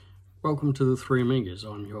Welcome to the Three Amigas.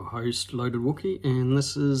 I'm your host, Loaded Wookie, and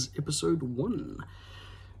this is episode 1.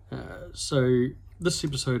 So this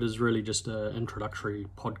episode is really just an introductory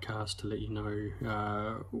podcast to let you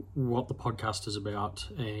know what the podcast is about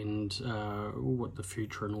and what the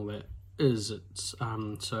future and all that is.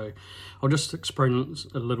 So I'll just explain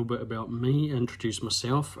a little bit about me, introduce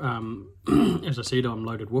myself. As I said, I'm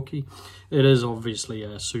Loaded Wookie. It is obviously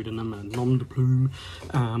a pseudonym, a nom de plume,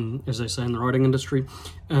 as they say in the writing industry.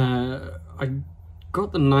 I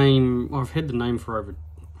got the name, I've had the name for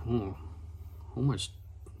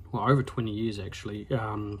over 20 years actually.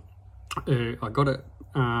 I got it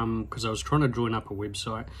because I was trying to join up a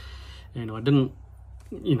website and I didn't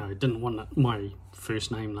want my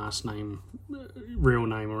first name, last name, real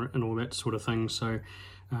name, and all that sort of thing. So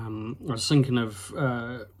I was thinking of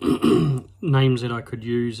names that I could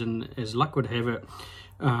use, and as luck would have it,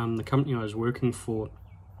 the company I was working for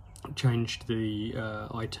changed the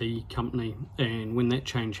IT company, and when that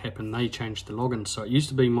change happened, they changed the login. So it used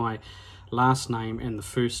to be my last name and the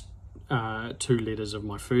first 2 letters of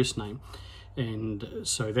my first name, and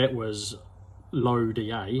so that was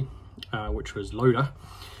Loda, which was Loader,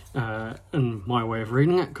 in my way of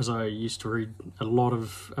reading it, because I used to read a lot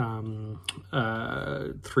of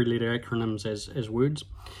 3-letter acronyms as words,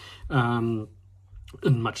 in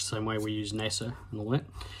much the same way we use NASA and all that.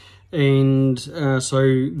 And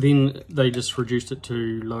so then they just reduced it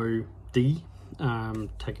to Low D,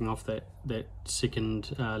 taking off that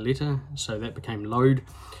second letter, so that became Load.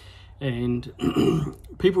 And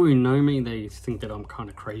people who know me, they think that I'm kind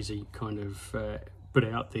of crazy, kind of bit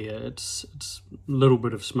out there. It's a little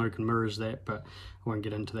bit of smoke and mirrors, that, but I won't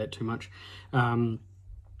get into that too much. And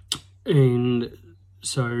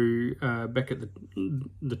so back at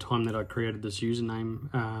the time that I created this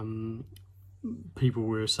username, people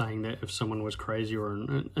were saying that if someone was crazy or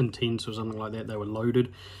intense or something like that, they were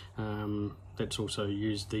loaded. That's also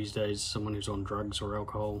used these days, someone who's on drugs or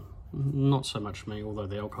alcohol. Not so much me, although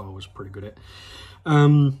the alcohol was pretty good at.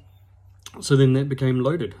 So then that became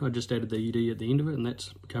Loaded. I just added the ED at the end of it, and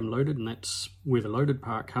that's become Loaded, and that's where the Loaded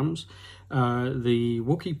part comes. The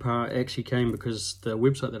Wookie part actually came because the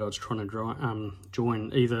website that I was trying to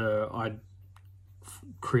join, either I'd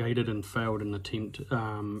created and failed an attempt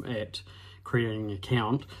at creating an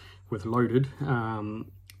account with Loaded,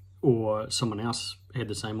 or someone else had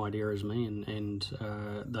the same idea as me, and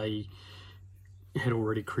they had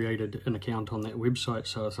already created an account on that website.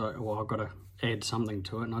 So I thought, well, I've got to add something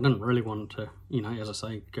to it, and I didn't really want to, as I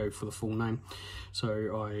say, go for the full name.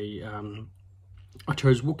 So I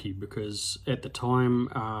chose Wookie because at the time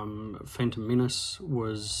Phantom Menace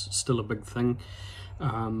was still a big thing.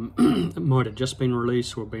 It might have just been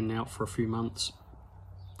released or been out for a few months,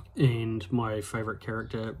 and my favourite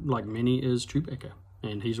character, like many, is Chewbacca,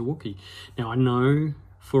 and he's a Wookie. Now I know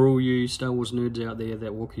for all you Star Wars nerds out there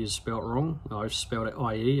that Wookie is spelt wrong. I've spelled it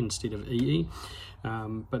IE instead of EE,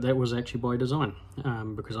 but that was actually by design,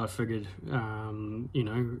 because I figured,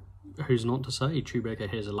 who's not to say Chewbacca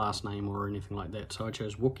has a last name or anything like that. So I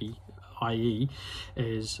chose Wookie, IE,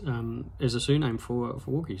 as a surname for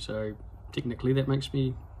Wookie. So technically that makes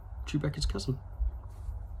me Chewbacca's cousin.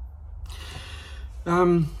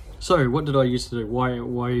 So what did I used to do?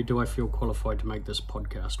 Why do I feel qualified to make this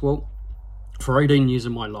podcast? Well, for 18 years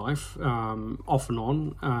of my life, off and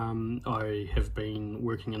on, I have been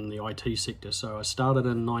working in the IT sector. So I started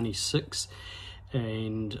in '96,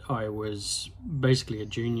 and I was basically a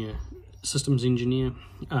junior systems engineer.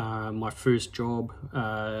 My first job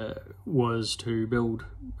was to build,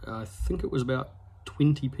 I think it was about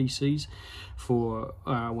 20 PCs for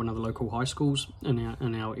one of the local high schools in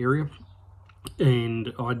our area, and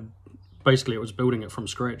it was building it from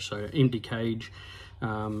scratch. So empty cage.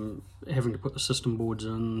 Having to put the system boards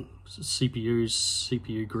in, CPUs,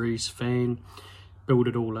 CPU grease, fan, build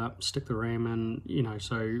it all up, stick the RAM in,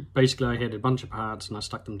 so basically I had a bunch of parts and I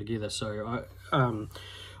stuck them together. So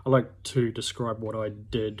I like to describe what I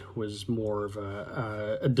did was more of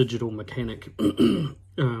a digital mechanic,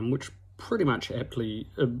 which pretty much aptly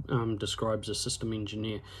describes a system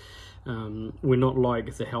engineer. We're not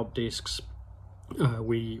like the help desks,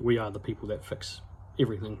 we are the people that fix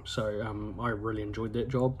everything. So I really enjoyed that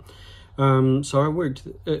job. So I worked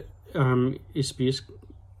at SBS,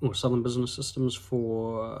 or Southern Business Systems,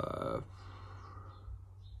 for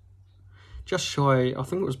just shy, I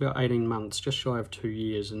think it was about 18 months, just shy of 2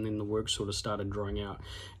 years, and then the work sort of started drying out.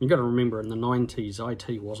 You got to remember, in the 90s,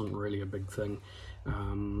 IT wasn't really a big thing.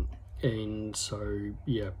 And so,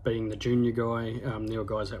 yeah, being the junior guy, there were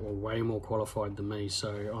guys that were way more qualified than me,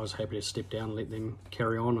 so I was happy to step down, let them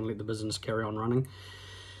carry on, and let the business carry on running.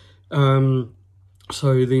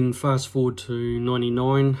 So then fast forward to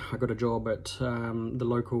 99, I got a job at the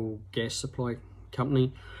local gas supply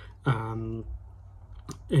company, and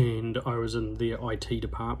I was in their IT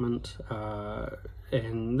department,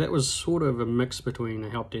 and that was sort of a mix between a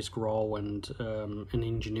help desk role and an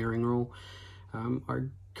engineering role. I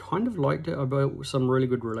kind of liked it. I built some really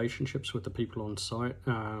good relationships with the people on site,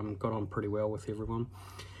 got on pretty well with everyone.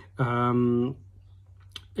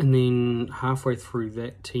 And then halfway through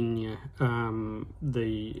that tenure,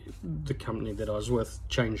 the company that I was with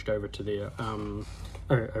changed over to their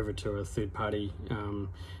over to a third party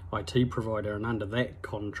IT provider, and under that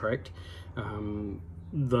contract,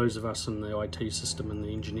 those of us in the IT system and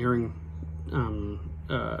the engineering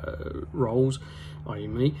roles, i.e.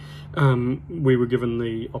 me, we were given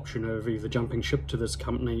the option of either jumping ship to this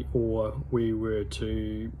company, or we were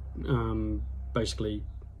to basically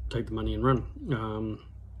take the money and run.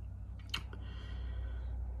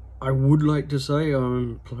 I would like to say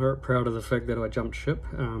I'm proud of the fact that I jumped ship,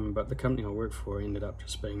 but the company I worked for ended up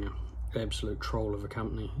just being an absolute troll of a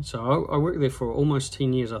company. So I worked there for almost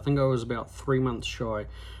 10 years. I think I was about 3 months shy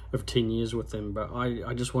of 10 years with them, but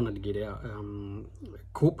I just wanted to get out.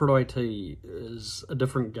 Corporate IT is a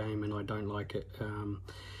different game, and I don't like it.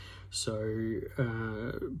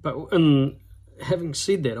 But having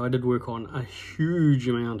said that, I did work on a huge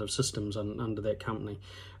amount of systems under that company.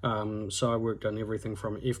 So I worked on everything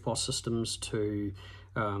from FPOS systems to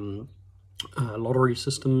lottery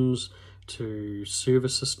systems to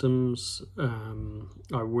service systems.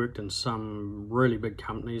 I worked in some really big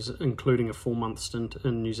companies, including a 4-month stint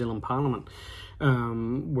in New Zealand Parliament,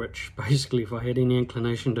 which basically, if I had any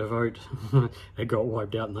inclination to vote, it got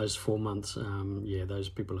wiped out in those 4 months. Yeah, those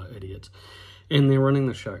people are idiots. And they're running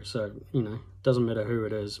the show, so, doesn't matter who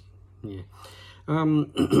it is. Yeah.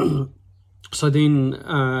 So then,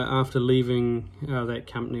 after leaving that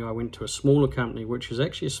company, I went to a smaller company, which is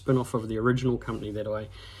actually a spin-off of the original company that I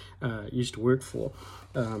used to work for.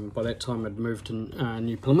 By that time, I'd moved to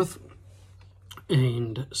New Plymouth,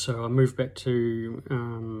 and so I moved back to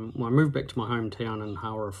my hometown in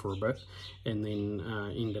Hawera for a bit, and then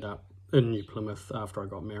ended up in New Plymouth after I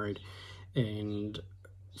got married. And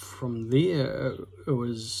from there, it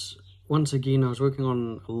was, once again, I was working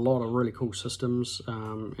on a lot of really cool systems,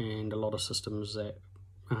 and a lot of systems that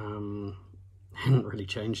hadn't really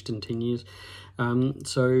changed in 10 years.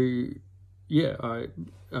 So yeah, I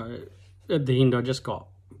at the end, I just got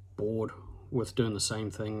bored with doing the same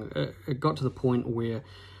thing. It got to the point where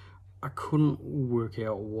I couldn't work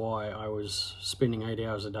out why I was spending 8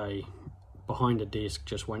 hours a day behind a desk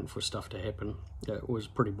just waiting for stuff to happen. It was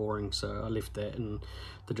pretty boring, so I left that, and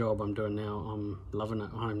the job I'm doing now, I'm loving it.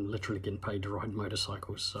 I'm literally getting paid to ride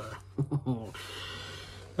motorcycles, so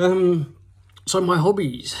so my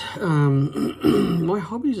hobbies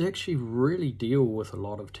actually really deal with a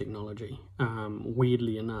lot of technology,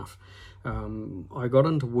 weirdly enough. I got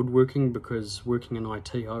into woodworking because working in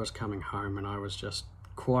IT, I was coming home and I was just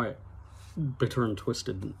quite bitter and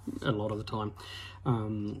twisted a lot of the time.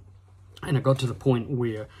 And it got to the point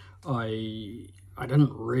where I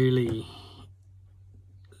didn't really...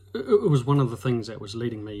 It was one of the things that was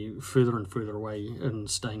leading me further and further away in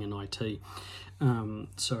staying in IT.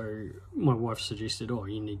 So my wife suggested,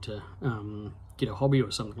 you need to get a hobby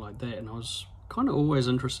or something like that. And I was kind of always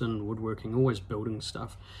interested in woodworking, always building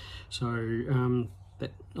stuff. So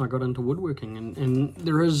I got into woodworking, and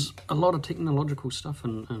there is a lot of technological stuff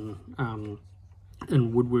in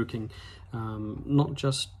woodworking, not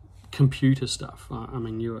just computer stuff. I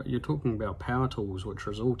mean, you're talking about power tools, which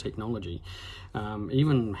is all technology.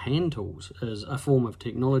 Even hand tools is a form of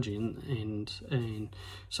technology, and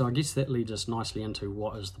so I guess that leads us nicely into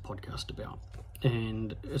what is the podcast about.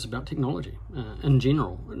 And it's about technology in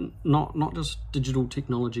general, not just digital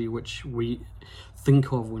technology, which we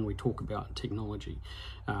think of when we talk about technology.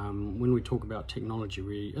 When we talk about technology,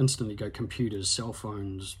 we instantly go computers, cell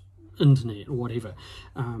phones, internet, whatever,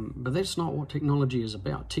 but that's not what technology is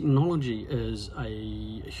about. Technology is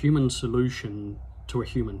a human solution to a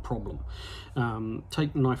human problem.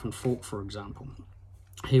 Take knife and fork, for example.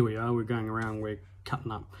 Here we are, we're going around, we're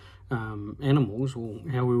cutting up animals. Well,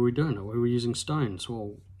 how were we doing it? We were using stones.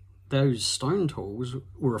 Well, those stone tools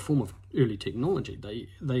were a form of early technology.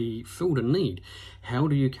 They filled a need. How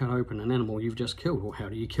do you cut open an animal you've just killed? Or how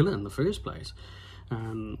do you kill it in the first place?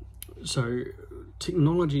 So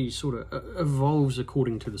technology sort of evolves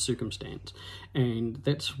according to the circumstance, and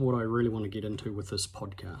that's what I really want to get into with this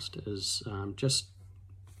podcast, is just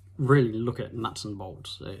really look at nuts and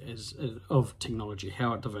bolts of technology,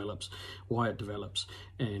 how it develops, why it develops,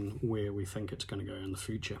 and where we think it's going to go in the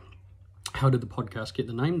future. how did the podcast get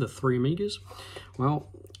the name, The Three Amigas? Well,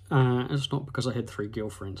 it's not because I had 3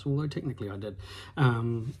 girlfriends, although technically I did.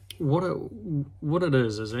 What it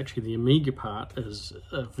is actually the Amiga part is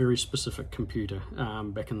a very specific computer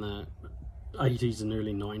back in the 80s and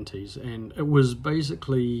early 90s, and it was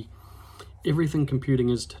basically everything computing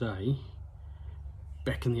is today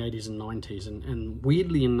back in the 80s and 90s, and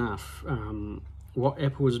weirdly enough, what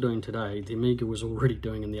Apple was doing today, the Amiga was already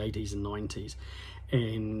doing in the 80s and 90s.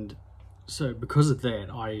 And so because of that,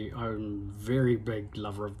 I'm a very big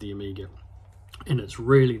lover of the Amiga, and it's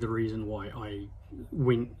really the reason why I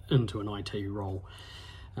went into an IT role.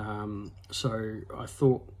 So I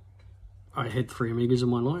thought I had 3 Amigas in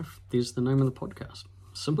my life. There's the name of the podcast.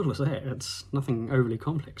 Simple as that. It's nothing overly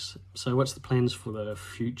complex. So what's the plans for the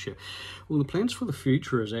future? Well, the plans for the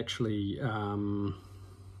future is actually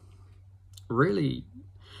really,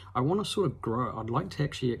 I want to sort of grow. I'd like to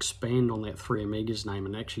actually expand on that 3 Amigas name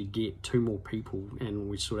and actually get 2 more people, and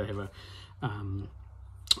we sort of have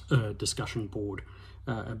a discussion board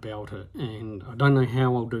about it. And I don't know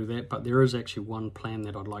how I'll do that, but there is actually one plan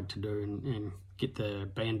that I'd like to do, and get the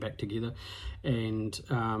band back together and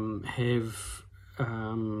have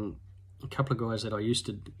a couple of guys that I used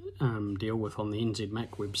to deal with on the NZ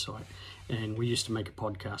Mac website, and we used to make a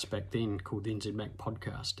podcast back then called the NZ Mac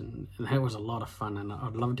Podcast, and that was a lot of fun, and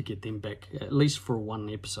I'd love to get them back at least for 1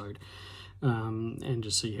 episode and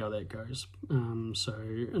just see how that goes. So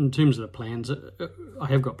in terms of the plans, I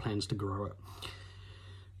have got plans to grow it.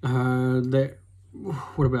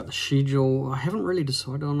 What about the schedule? I haven't really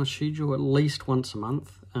decided on a schedule. At least once a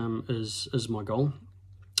month is my goal.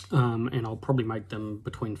 And I'll probably make them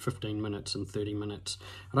between 15 minutes and 30 minutes.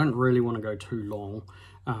 I don't really want to go too long,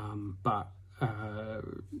 but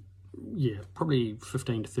yeah, probably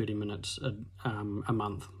 15 to 30 minutes a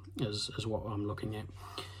month is what I'm looking at.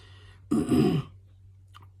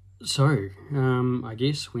 So, I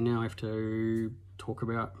guess we now have to talk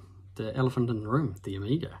about the elephant in the room, the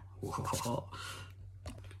Amiga.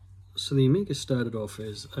 So the Amiga started off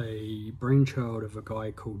as a brainchild of a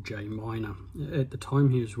guy called Jay Miner. At the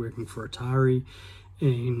time he was working for Atari,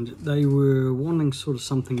 and they were wanting sort of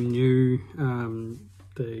something new.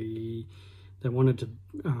 They wanted to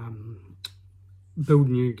build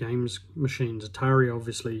new games machines. Atari,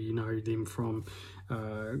 obviously, you know them from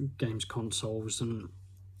games consoles, and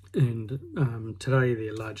today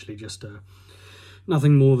they're largely just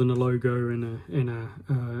nothing more than a logo and a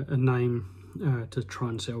name to try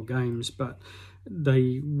and sell games, but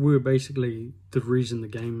they were basically the reason the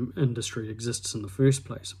game industry exists in the first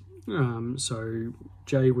place. So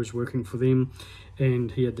Jay was working for them,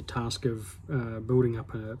 and he had the task of building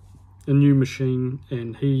up a new machine,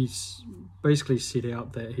 and he's basically set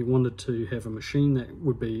out that he wanted to have a machine that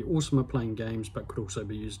would be awesome at playing games but could also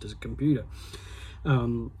be used as a computer.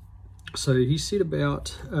 So he set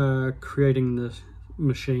about creating the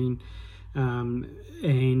machine,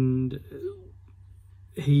 and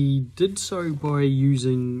he did so by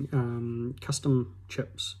using custom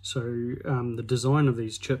chips. So the design of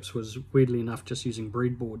these chips was, weirdly enough, just using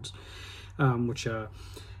breadboards, which are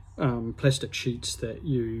plastic sheets that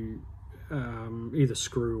you either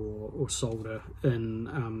screw or solder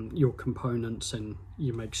in your components, and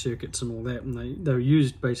you make circuits and all that, and they were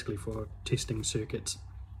used basically for testing circuits.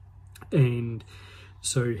 And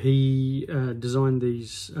so he designed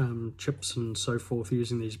these chips and so forth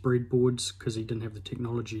using these breadboards, because he didn't have the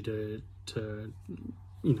technology to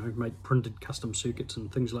make printed custom circuits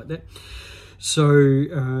and things like that.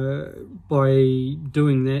 So by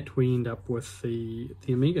doing that, we end up with the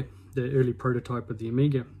Amiga, the early prototype of the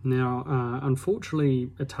Amiga. Now, unfortunately,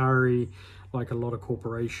 Atari, like a lot of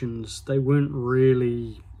corporations, they weren't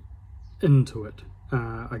really into it,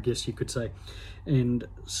 I guess you could say. And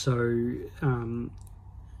so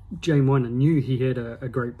Jay Miner knew he had a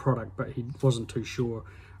great product, but he wasn't too sure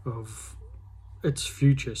of its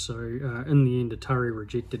future. So in the end, Atari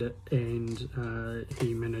rejected it, and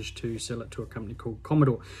he managed to sell it to a company called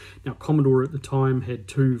Commodore. Now, Commodore at the time had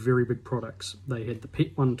 2 very big products. They had the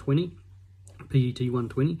PET 120,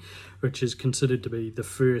 which is considered to be the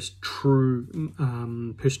first true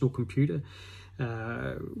personal computer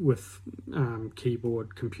with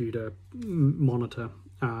keyboard, computer, monitor,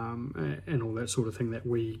 and all that sort of thing that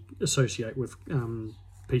we associate with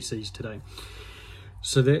PCs today.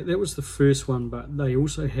 So that was the first one, but they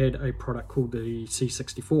also had a product called the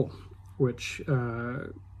C64, which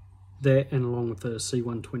that and along with the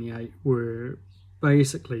C128 were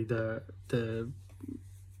basically the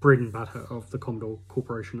bread and butter of the Commodore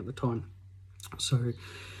Corporation at the time. So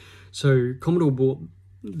Commodore bought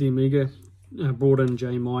the Amiga, brought in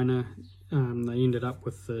Jay Miner. They ended up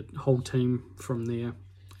with the whole team from there,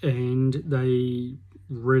 and they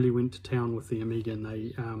really went to town with the Amiga, and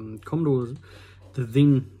they Commodore, the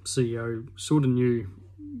then CEO, sort of knew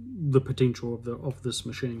the potential of this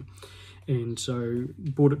machine, and so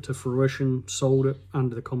brought it to fruition, sold it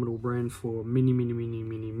under the Commodore brand for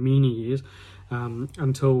many years,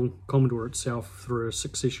 until Commodore itself, through a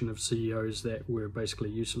succession of CEOs that were basically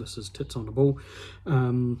useless as tits on a ball,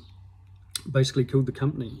 basically killed the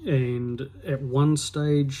company. And at one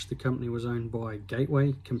stage the company was owned by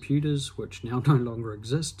Gateway Computers, which now no longer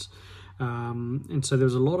exists, and so there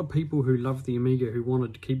was a lot of people who loved the Amiga who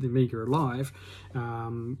wanted to keep the Amiga alive,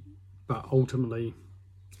 but ultimately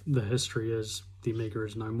the history is the Amiga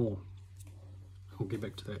is no more. I'll get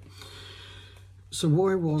back to that. So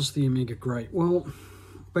why was the Amiga great? Well,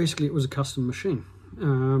 basically it was a custom machine.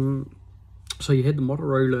 So you had the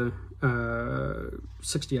Motorola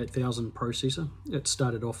 68000 processor. It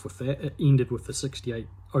started off with that. It ended with the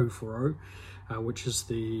 68040, which is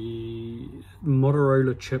the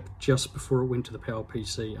Motorola chip just before it went to the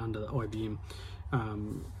PowerPC under the IBM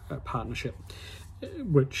partnership,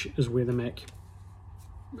 which is where the Mac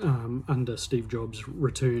under Steve Jobs'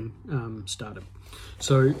 return started.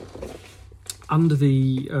 So under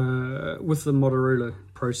the with the Motorola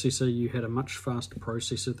processor, you had a much faster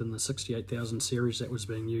processor than the 68000 series that was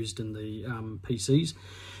being used in the PCs,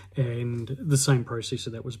 and the same processor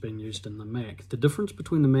that was being used in the Mac. The difference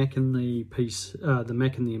between the Mac and the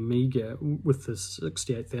Mac and the Amiga with the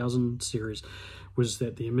 68000 series was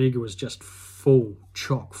that the Amiga was just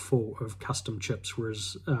chock full of custom chips,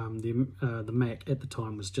 whereas the Mac at the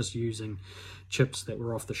time was just using chips that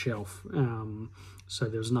were off the shelf. So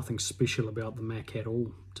there was nothing special about the Mac at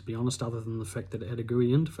all, to be honest, other than the fact that it had a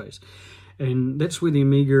GUI interface. And that's where the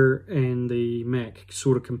Amiga and the Mac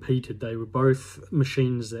sort of competed. They were both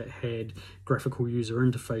machines that had graphical user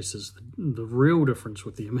interfaces. The real difference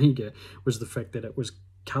with the Amiga was the fact that it was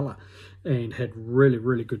color and had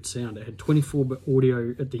really good sound. It had 24-bit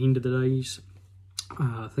audio at the end of the days.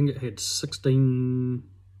 I think it had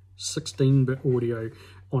 16-bit audio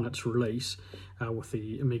on its release with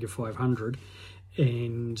the Amiga 500,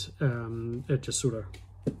 and it just sort of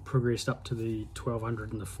progressed up to the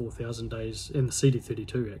 1200 and the 4000 days, and the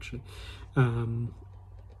CD32 actually.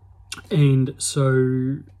 And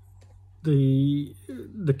so the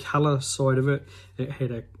color side of it, it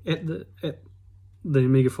had at the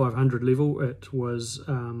Amiga 500 level, it was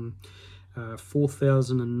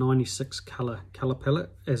 4096 color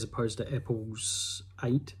palette as opposed to Apple's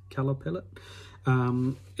 8 color palette,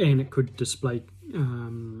 and it could display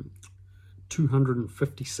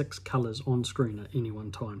 256 colors on screen at any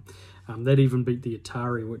one time. That even beat the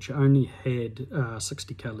Atari, which only had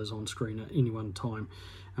 60 colors on screen at any one time.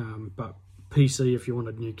 But PC, if you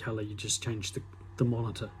wanted new color, you just changed the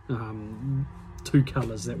monitor. 2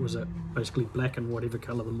 colors, that was it, basically black and whatever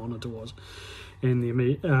color the monitor was. And the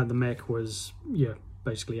Mac was, yeah,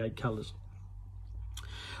 basically 8 colors.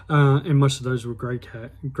 And most of those were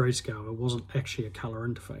grayscale. It wasn't actually a color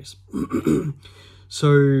interface.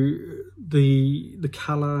 So the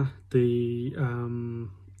color, the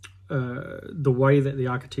way that the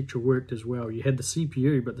architecture worked as well, you had the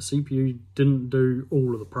CPU, but the CPU didn't do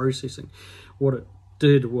all of the processing. What it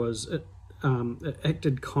did was it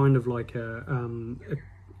acted kind of like a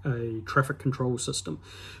traffic control system.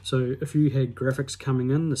 So if you had graphics coming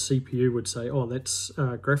in, the CPU would say, oh, that's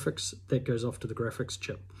graphics, that goes off to the graphics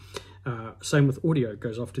chip. Same with audio,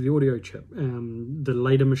 goes off to the audio chip. The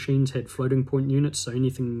later machines had floating point units, so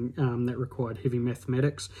anything that required heavy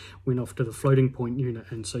mathematics went off to the floating point unit,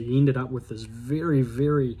 and so you ended up with this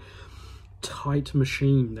very tight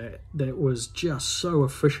machine that was just so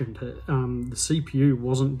efficient. The CPU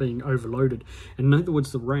wasn't being overloaded, and neither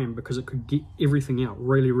was the RAM, because it could get everything out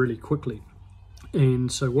really quickly.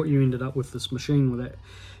 And so what you ended up with, this machine that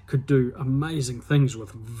could do amazing things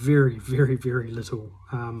with very little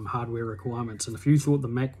hardware requirements. And if you thought the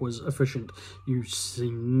Mac was efficient, you've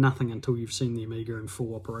seen nothing until you've seen the Amiga in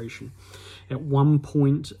full operation. At one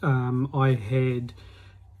point, I had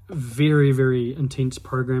very intense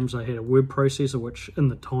programs. I had a word processor, which in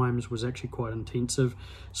the times was actually quite intensive.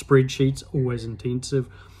 Spreadsheets, always intensive.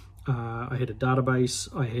 I had a database.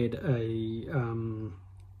 I had a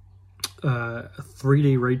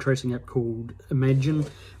 3D ray tracing app called Imagine,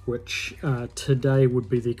 which today would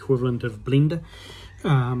be the equivalent of Blender.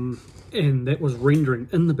 And that was rendering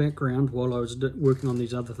in the background while I was working on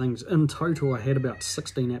these other things. In total, I had about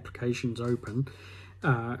 16 applications open,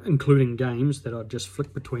 including games that I'd just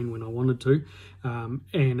flick between when I wanted to,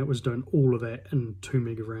 and it was doing all of that in 2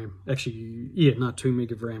 meg of RAM. Actually, yeah, no, 2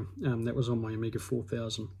 meg of RAM. That was on my Amiga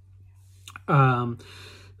 4000.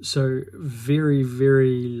 So very,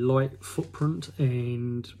 very light footprint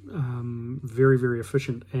and very, very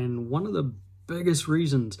efficient. And one of the biggest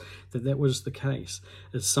reasons that that was the case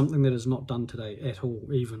is something that is not done today at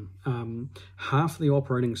all even. Half the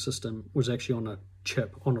operating system was actually on a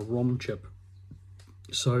chip, on a ROM chip.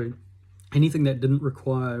 So anything that didn't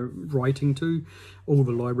require writing to, all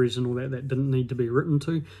the libraries and all that didn't need to be written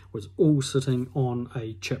to, was all sitting on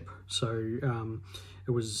a chip. So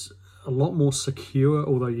it was a lot more secure,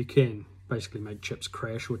 although you can basically make chips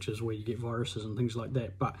crash, which is where you get viruses and things like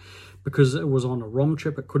that. But because it was on a ROM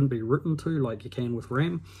chip, it couldn't be written to like you can with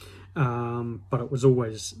RAM. But it was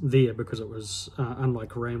always there because it was,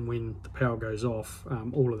 unlike RAM, when the power goes off,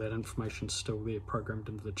 all of that information's still there programmed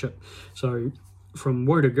into the chip. So from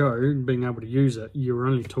woe to go, being able to use it, you were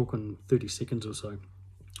only talking 30 seconds or so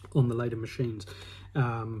on the later machines.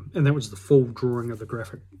 And that was the full drawing of the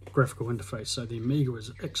graphical interface. So the Amiga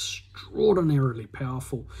was extraordinarily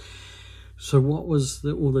powerful. So what was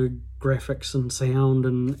all the graphics and sound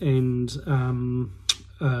and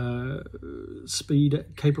speed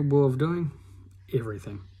capable of doing?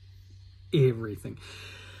 Everything.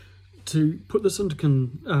 To put this into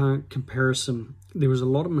comparison, there was a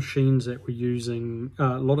lot of machines that were using,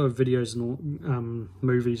 a lot of videos and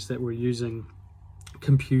movies that were using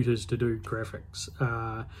computers to do graphics,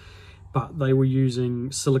 but they were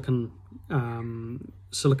using silicon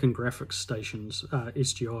graphics stations,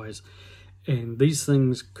 SGIs, and these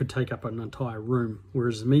things could take up an entire room,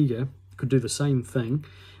 whereas Amiga could do the same thing,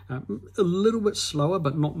 a little bit slower,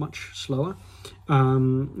 but not much slower.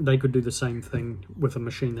 They could do the same thing with a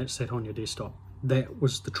machine that sat on your desktop. That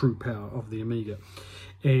was the true power of the Amiga.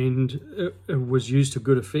 And it was used to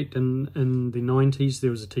good effect. In the 90s, there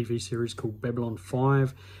was a TV series called Babylon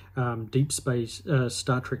 5, Deep Space,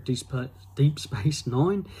 Star Trek Deep Space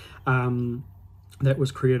Nine, that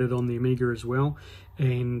was created on the Amiga as well.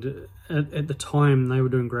 And at the time, they were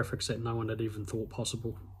doing graphics that no one had even thought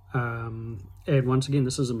possible. And once again,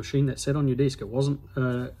 this is a machine that sat on your desk. It wasn't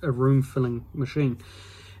a room-filling machine.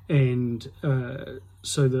 And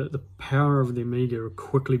so the power of the Amiga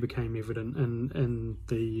quickly became evident in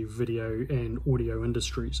the video and audio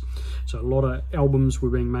industries. So a lot of albums were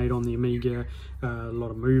being made on the Amiga, a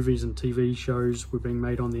lot of movies and TV shows were being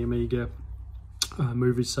made on the Amiga.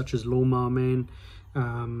 Movies such as Lawnmower Man,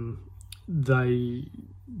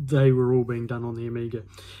 they were all being done on the Amiga.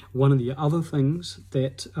 One of the other things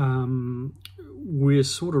that we're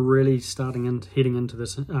sort of really heading into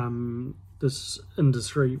this this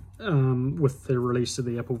industry with the release of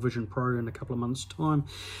the Apple Vision Pro in a couple of months' time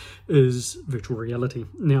is virtual reality.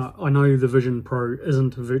 Now, I know the Vision Pro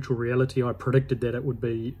isn't a virtual reality. I predicted that it would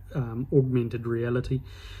be augmented reality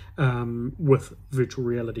with virtual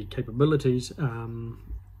reality capabilities.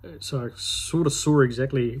 So I sort of saw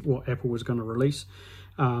exactly what Apple was going to release.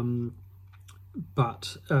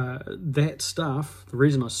 But that stuff, the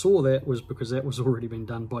reason I saw that was because that was already been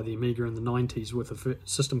done by the Amiga in the 90s with a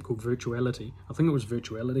system called Virtuality. I think it was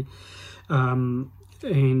Virtuality. And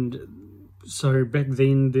so back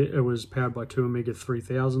then it was powered by two Amiga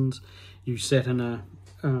 3000s. You sat in a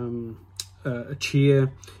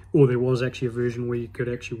chair, or there was actually a version where you could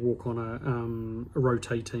actually walk on a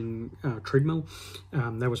rotating treadmill.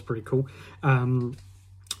 That was pretty cool.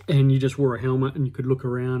 And you just wore a helmet and you could look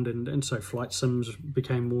around, and so flight sims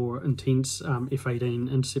became more intense.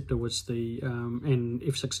 F-18 Interceptor was and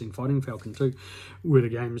F-16 Fighting Falcon too, were the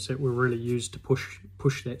games that were really used to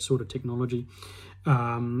push that sort of technology.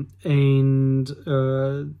 The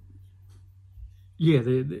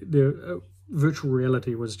virtual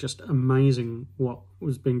reality was just amazing what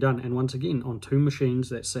was being done, and once again on two machines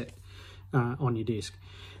that sat on your desk.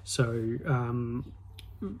 So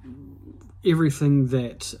everything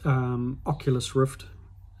that Oculus Rift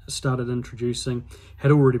started introducing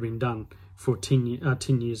had already been done for 10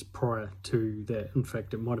 years prior to that. In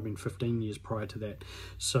fact, it might have been 15 years prior to that.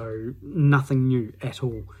 So nothing new at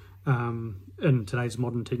all. In today's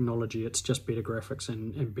modern technology, it's just better graphics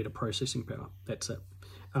and better processing power. That's it.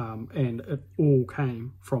 And it all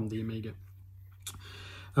came from the Amiga.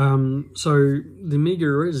 So the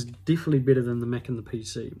Amiga is definitely better than the Mac and the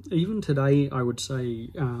PC. Even today, I would say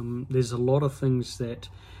there's a lot of things that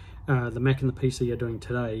the Mac and the PC are doing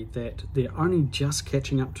today that they're only just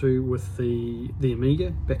catching up to with the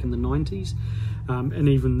Amiga back in the 90s. And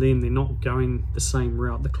even then, they're not going the same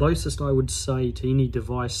route. The closest I would say to any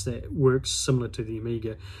device that works similar to the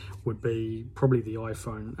Amiga would be probably the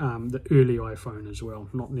iPhone, the early iPhone as well,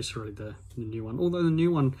 not necessarily the new one. Although the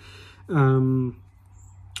new one,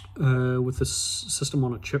 with the system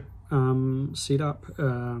on a chip setup,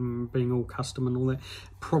 being all custom and all that,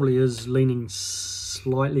 probably is leaning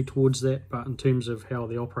slightly towards that, but in terms of how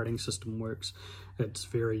the operating system works, it's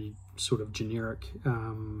very sort of generic.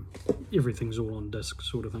 Everything's all on disk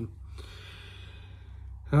sort of thing.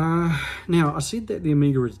 Now, I said that the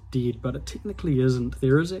Amiga is dead, but it technically isn't.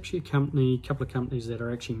 There is actually a couple of companies that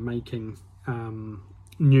are actually making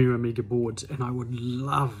new Amiga boards, and I would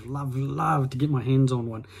love to get my hands on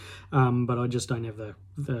one, but I just don't have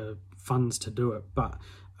the funds to do it. But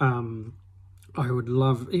I would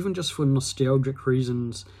love, even just for nostalgic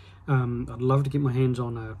reasons, I'd love to get my hands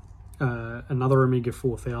on another Amiga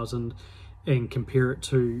 4000 and compare it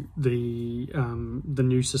to the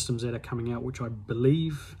new systems that are coming out, which I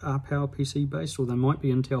believe are PowerPC based, or they might be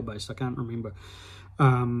Intel based. I can't remember.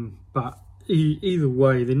 But either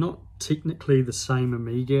way, they're not technically the same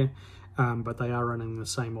Amiga, but they are running the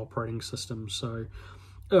same operating system. So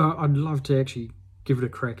I'd love to actually give it a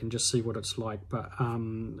crack and just see what it's like. But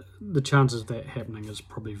the chances of that happening is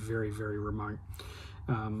probably very, very remote.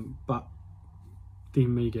 But the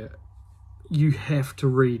Amiga, you have to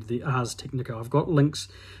read the Ars Technica. I've got links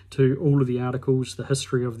to all of the articles, the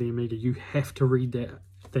history of the Amiga. You have to read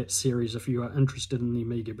that series if you are interested in the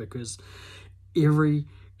Amiga, because every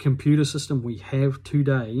computer system we have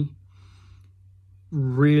today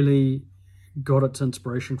really got its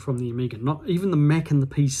inspiration from the Amiga. Not even the Mac and the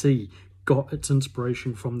PC got its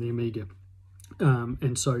inspiration from the Amiga.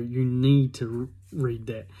 And so you need to read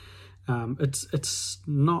that. It's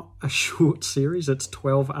not a short series, it's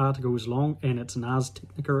 12 articles long, and it's an Ars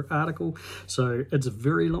Technica article, so it's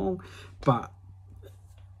very long, but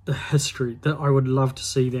the history, that I would love to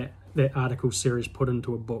see that article series put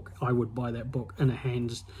into a book. I would buy that book in a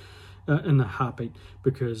heartbeat,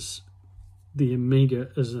 because the Amiga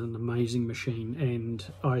is an amazing machine, and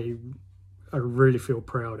I really feel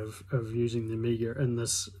proud of using the Amiga in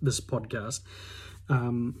this podcast.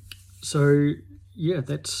 So yeah,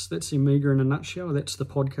 that's the Amiga in a nutshell. That's the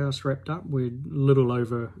podcast wrapped up. We're a little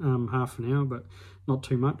over half an hour, but not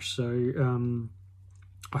too much. So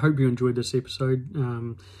I hope you enjoyed this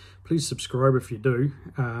episode. Please subscribe if you do.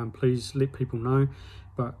 Please let people know.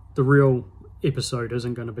 But the real episode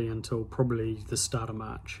isn't going to be until probably the start of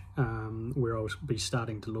March, where I'll be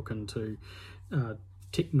starting to look into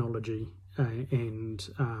technology and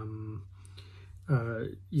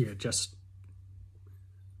just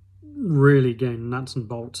really going nuts and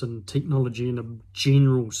bolts and technology in a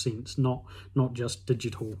general sense, not just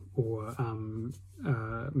digital or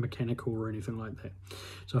mechanical or anything like that.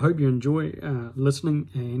 So I hope you enjoy listening,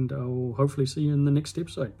 and I'll hopefully see you in the next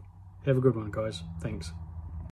episode. Have a good one, guys. Thanks.